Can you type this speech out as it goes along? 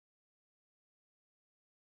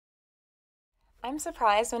I'm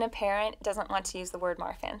surprised when a parent doesn't want to use the word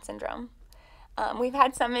Marfan syndrome. We've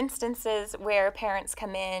had some instances where parents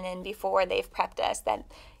come in and before they've prepped us that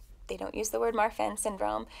they don't use the word Marfan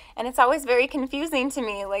syndrome. And it's always very confusing to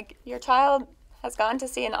me. Like, your child has gone to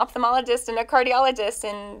see an ophthalmologist and a cardiologist,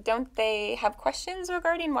 and don't they have questions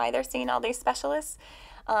regarding why they're seeing all these specialists?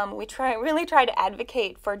 We really try to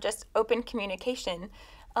advocate for just open communication.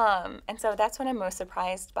 And so that's what I'm most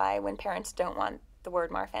surprised by when parents don't want the word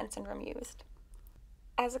Marfan syndrome used.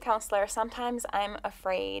 As a counselor, sometimes I'm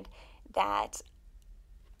afraid that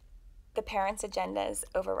the parents' agendas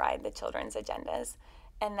override the children's agendas,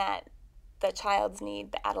 and that the child's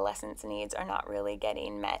need, the adolescent's needs, are not really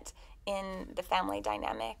getting met in the family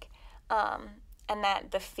dynamic, and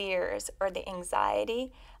that the fears or the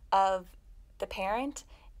anxiety of the parent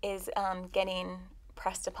is getting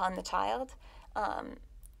pressed upon the child.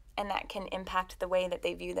 And that can impact the way that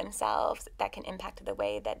they view themselves, that can impact the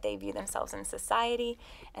way that they view themselves in society,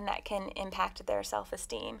 and that can impact their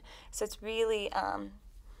self-esteem. So it's really,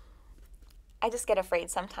 I just get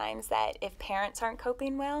afraid sometimes that if parents aren't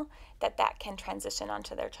coping well, that can transition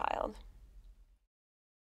onto their child.